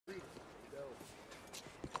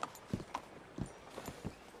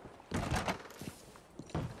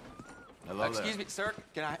Excuse me, sir.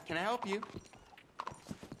 Can I help you?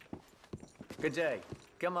 Good day.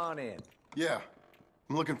 Come on in. Yeah.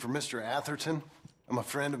 I'm looking for Mr. Atherton. I'm a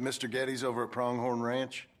friend of Mr. Getty's over at Pronghorn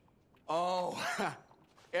Ranch. Oh,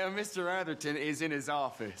 yeah, Mr. Atherton is in his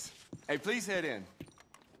office. Hey, please head in.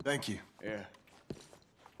 Thank you. Yeah.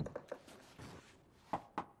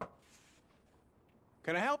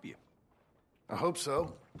 Can I help you? I hope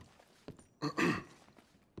so.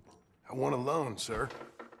 I want a loan, sir.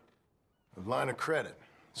 A line of credit,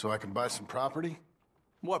 so I can buy some property.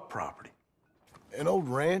 What property? An old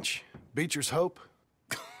ranch, Beecher's Hope.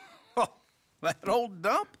 Oh, that old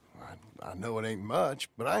dump? I know it ain't much,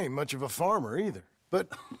 but I ain't much of a farmer either. But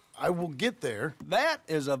I will get there. That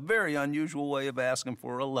is a very unusual way of asking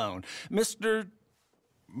for a loan. Mr.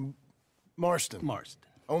 Marston. Marston.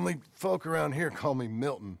 Only folk around here call me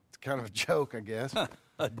Milton. It's kind of a joke, I guess.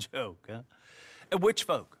 A joke, huh? And which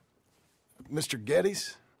folk? Mr.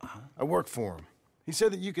 Getty's? I work for him. He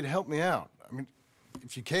said that you could help me out. I mean,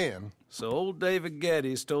 if you can. So old David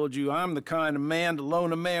Getty's told you I'm the kind of man to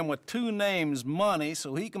loan a man with two names money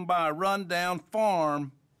so he can buy a rundown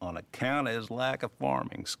farm on account of his lack of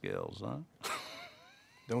farming skills, huh?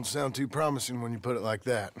 Don't sound too promising when you put it like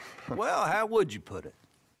that. Well, how would you put it?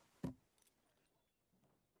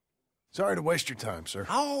 Sorry to waste your time, sir.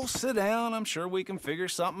 Oh, sit down. I'm sure we can figure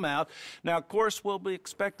something out. Now, of course, we'll be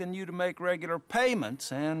expecting you to make regular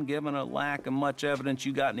payments, and given a lack of much evidence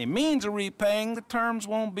you got any means of repaying, the terms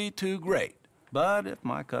won't be too great. But if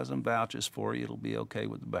my cousin vouches for you, it'll be okay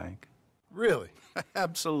with the bank. Really?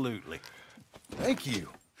 Absolutely. Thank you.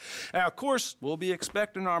 Now, of course, we'll be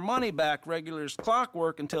expecting our money back regular as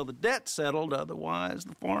clockwork until the debt's settled. Otherwise,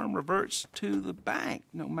 the farm reverts to the bank,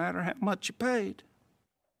 no matter how much you paid.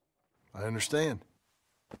 I understand.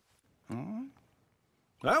 All right.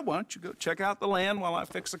 Well, why don't you go check out the land while I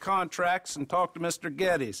fix the contracts and talk to Mr.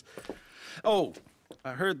 Getty's. Oh,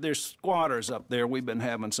 I heard there's squatters up there. We've been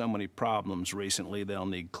having so many problems recently they'll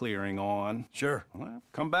need clearing on. Sure. Well,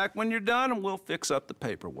 come back when you're done and we'll fix up the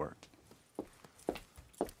paperwork.